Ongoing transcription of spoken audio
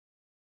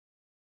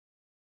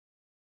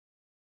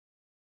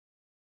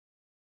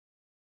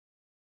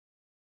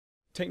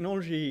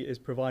Technology is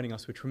providing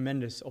us with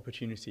tremendous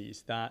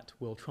opportunities that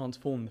will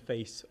transform the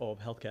face of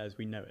healthcare as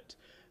we know it.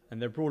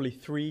 And there are broadly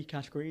three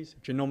categories: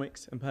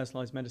 genomics and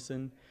personalised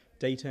medicine,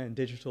 data and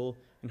digital,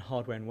 and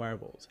hardware and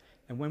wearables.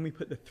 And when we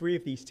put the three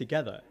of these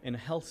together in a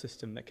health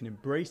system that can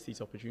embrace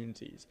these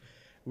opportunities,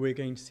 we're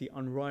going to see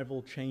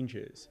unrivaled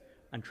changes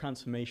and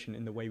transformation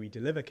in the way we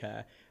deliver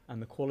care and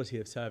the quality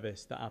of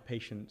service that our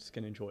patients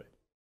can enjoy.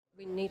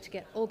 We need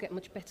to all get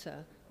much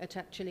better at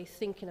actually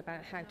thinking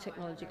about how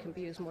technology can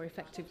be used more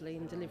effectively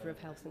in delivery of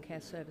health and care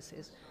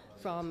services,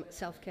 from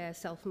self-care,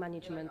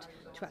 self-management,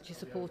 to actually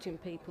supporting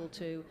people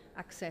to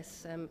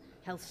access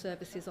health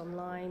services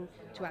online,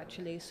 to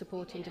actually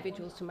support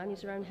individuals to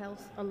manage their own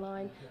health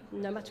online,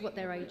 no matter what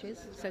their age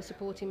is, so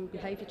supporting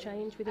behaviour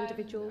change with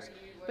individuals,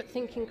 but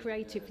thinking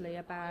creatively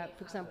about,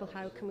 for example,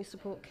 how can we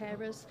support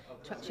carers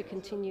to actually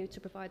continue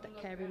to provide that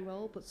caring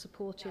role, but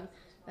supporting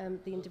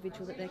the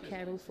individual that they're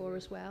caring for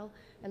as well.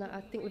 And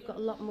I think we've got a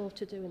lot more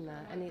to do in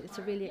that, and it's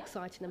a really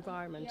exciting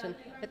environment, and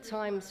at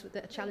times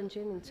that are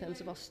challenging in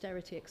terms of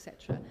austerity,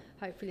 etc.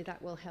 Hopefully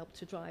that will help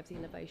to drive the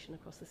innovation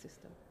across the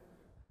system.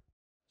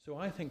 So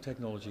I think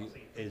technology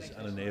is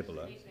an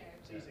enabler.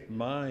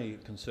 My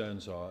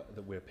concerns are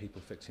that we're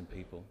people fixing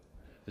people.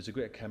 There's a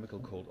great chemical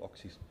called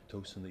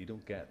oxytocin that you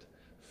don't get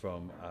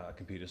from a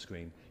computer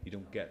screen, you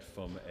don't get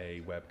from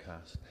a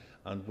webcast,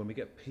 and when we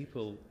get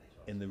people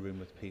in the room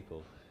with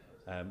people,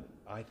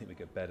 I think we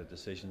get better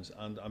decisions.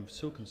 And I'm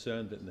so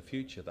concerned that in the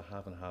future the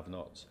have and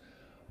have-nots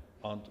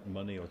aren't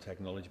money or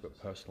technology but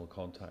personal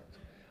contact.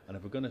 And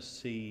if we're going to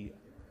see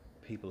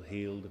people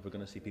healed, if we're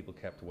going to see people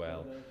kept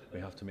well, we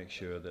have to make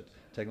sure that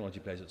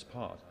technology plays its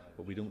part,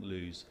 but we don't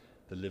lose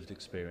the lived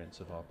experience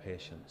of our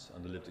patients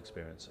and the lived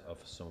experience of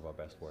some of our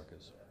best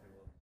workers.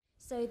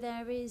 So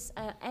there is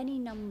any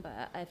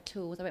number of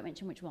tools, I won't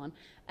mention which one,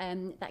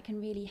 that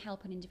can really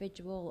help an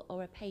individual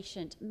or a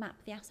patient map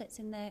the assets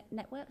in their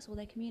networks or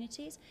their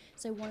communities.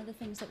 So one of the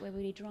things that we're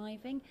really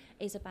driving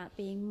is about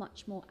being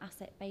much more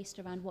asset-based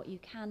around what you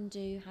can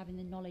do, having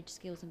the knowledge,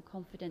 skills and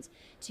confidence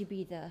to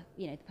be the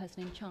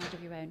person in charge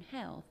of your own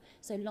health.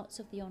 So lots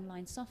of the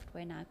online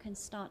software now can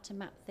start to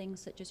map things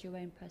such as your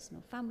own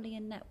personal family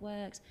and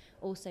networks,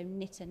 also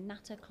knit and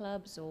natter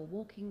clubs or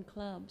walking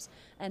clubs,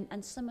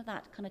 and some of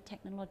that kind of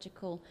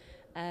technological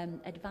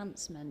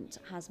advancement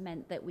has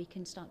meant that we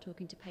can start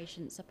talking to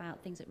patients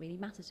about things that really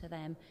matter to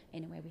them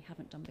in a way we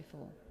haven't done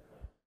before.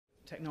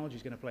 Technology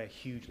is going to play a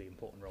hugely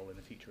important role in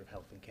the future of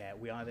health and care.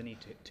 We either need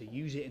to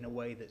use it in a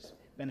way that's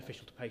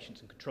beneficial to patients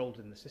and controlled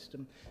in the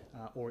system,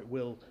 or it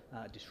will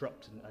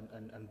disrupt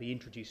and be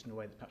introduced in a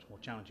way that's perhaps more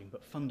challenging.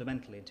 But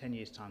fundamentally, in 10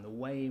 years' time, the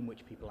way in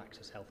which people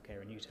access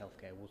healthcare and use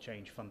healthcare will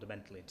change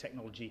fundamentally. And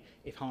technology,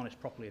 if harnessed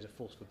properly as a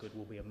force for good,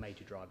 will be a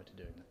major driver to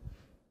doing that.